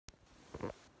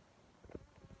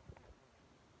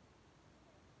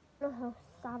how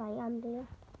sad I am, dear.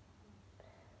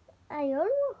 I only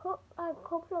woke up like a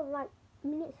couple of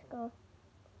minutes ago.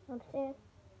 I'd say.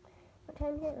 What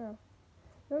time is it now?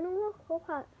 I only woke up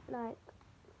at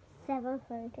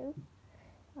 7:30.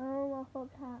 I only woke up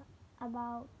at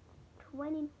about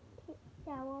 20.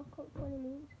 Yeah, I woke up 20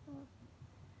 minutes ago.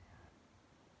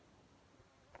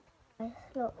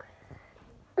 Look.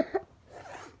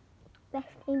 Rest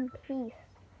in peace.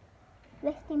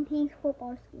 Rest in peace,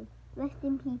 football school. Rest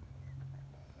in peace.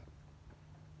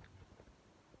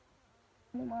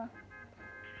 Anymore.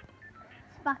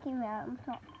 It's back in the item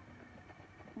shop.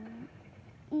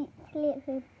 It's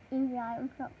literally in the item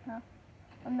shop now.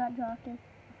 I'm not joking.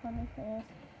 I promise it is.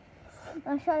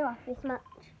 I'll show you after this match.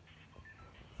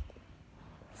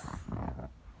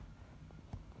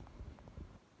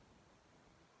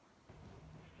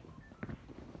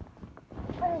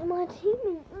 Where's my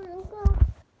teammate? Oh my god.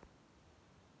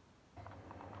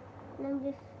 And I'm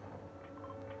just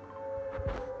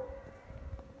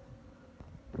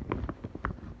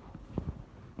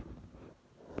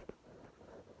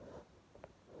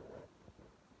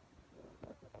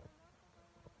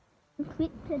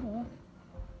trip today.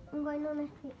 I'm going on a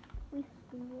trip with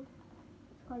school.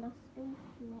 It's called a space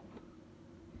trip.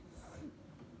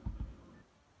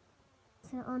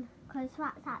 So on, because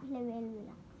that's actually really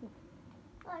relaxing.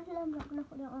 Actually, I'm not going to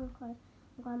put it on because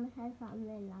I'm going to say that I'm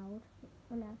really loud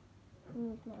when I'm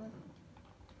using it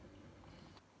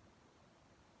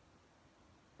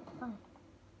on.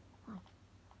 Hi.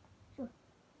 Sure.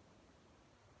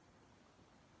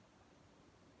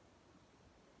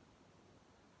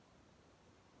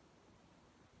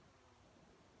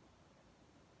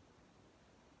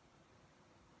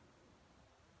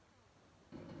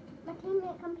 My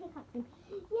teammate can pick up him.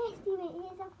 Yes, teammate,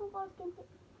 here's a football skin.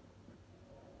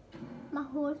 My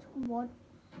whole squad.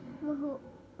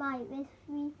 There's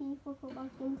 3 people football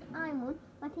skins. I'm one,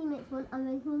 my teammates one, and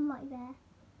there's one right there.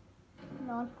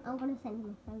 Lol, I'm gonna send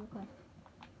him a friend request.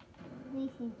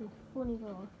 This is just funny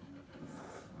girl.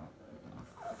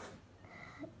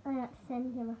 I have to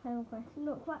send him a friend request.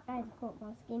 Look, that guy's a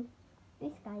football skin.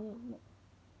 This guy isn't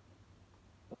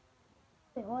it?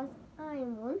 It was.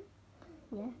 I'm one.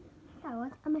 Yeah, that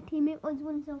was. And my teammate was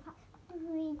one, so that's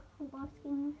 3 football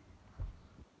skins.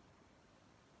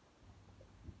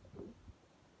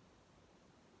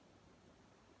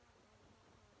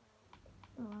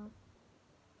 Wow.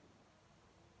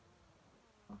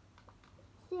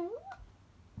 So,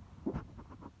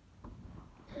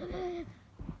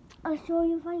 I'll show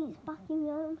you when it's back in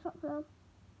the item shop now.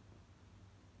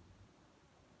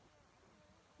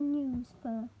 News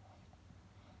first.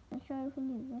 I'll show you the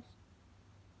news.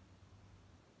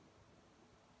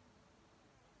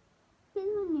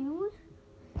 Here's the news.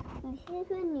 This is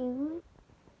the news.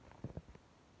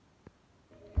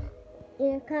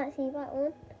 You can't see that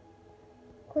one.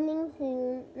 Coming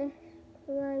soon. Let's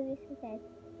try this again.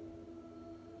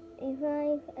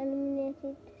 Revive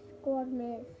eliminated squad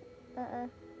mates at a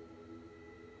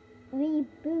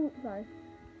reboot run.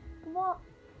 What?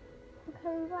 I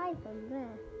can revive them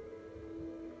there.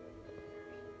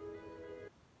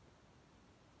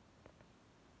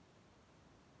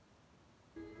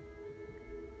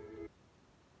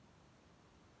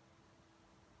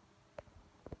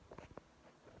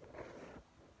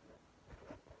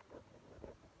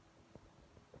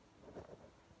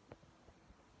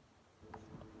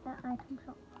 That item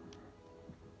shop.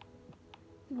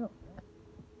 Look,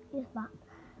 it's back.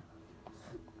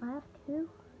 I have 2.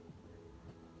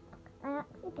 I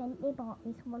accidentally bought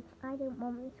this one. I didn't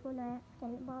want this one, I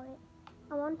accidentally bought it.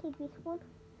 I wanted this one,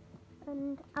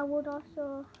 and I would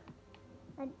also,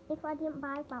 and if I didn't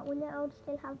buy that one, I would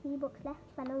still have V-Bucks left,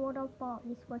 then I would have bought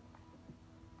this one.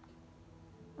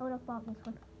 I love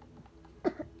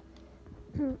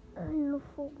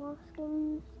football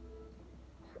skins.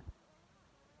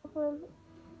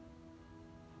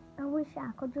 I wish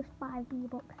I could just buy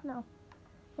V-Bucks now.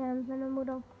 Then I would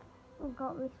have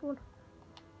got this one.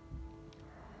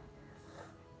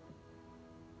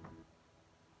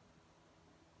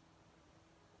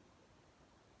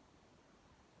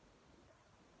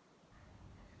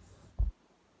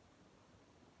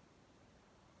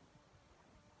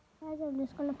 Guys, I'm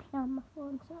just gonna play on my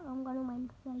phone, so I'm gonna wait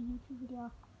for a YouTube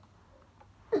video.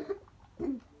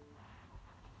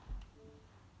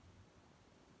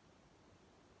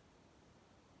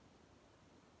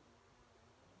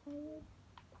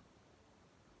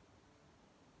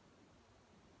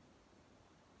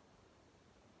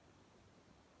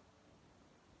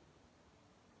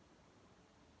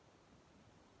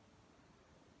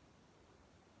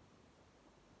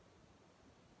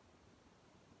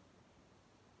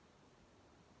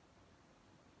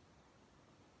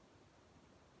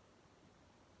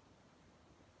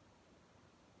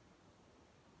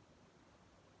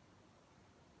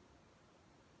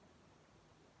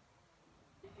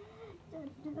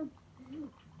 Come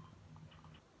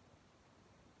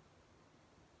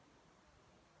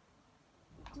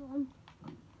on.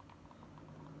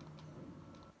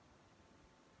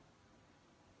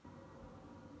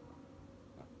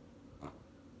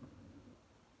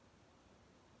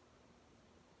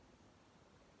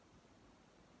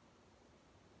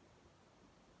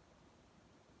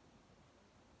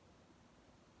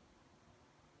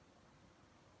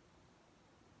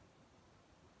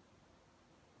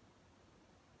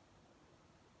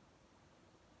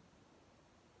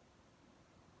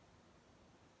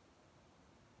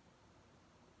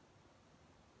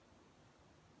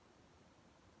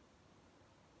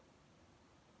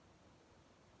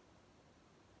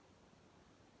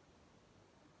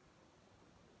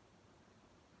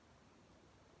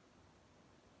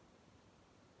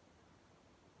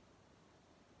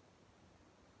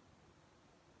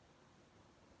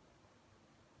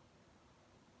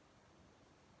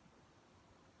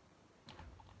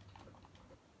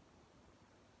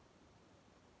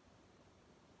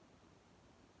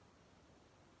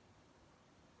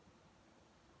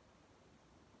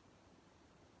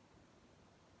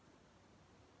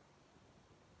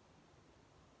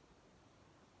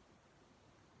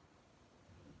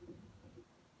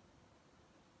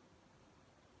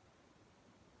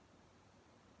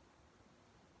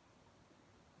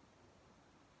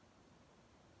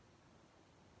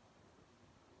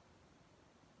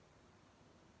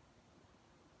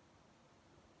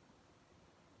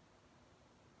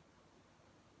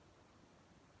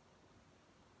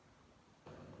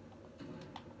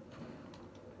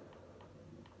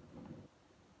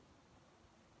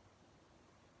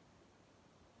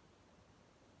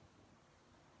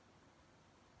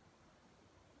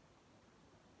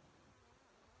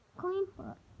 Coin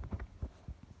for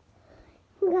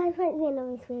guys, like the end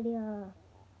of this video.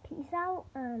 Peace out,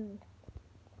 and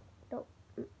don't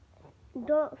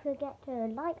don't forget to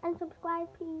like and subscribe,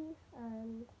 please.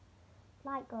 And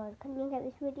like, God, can you get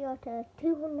this video to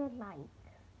 200 likes?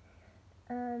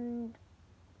 And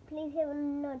please hit the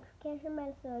notification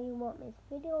bell so you won't miss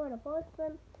video when I post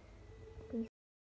them.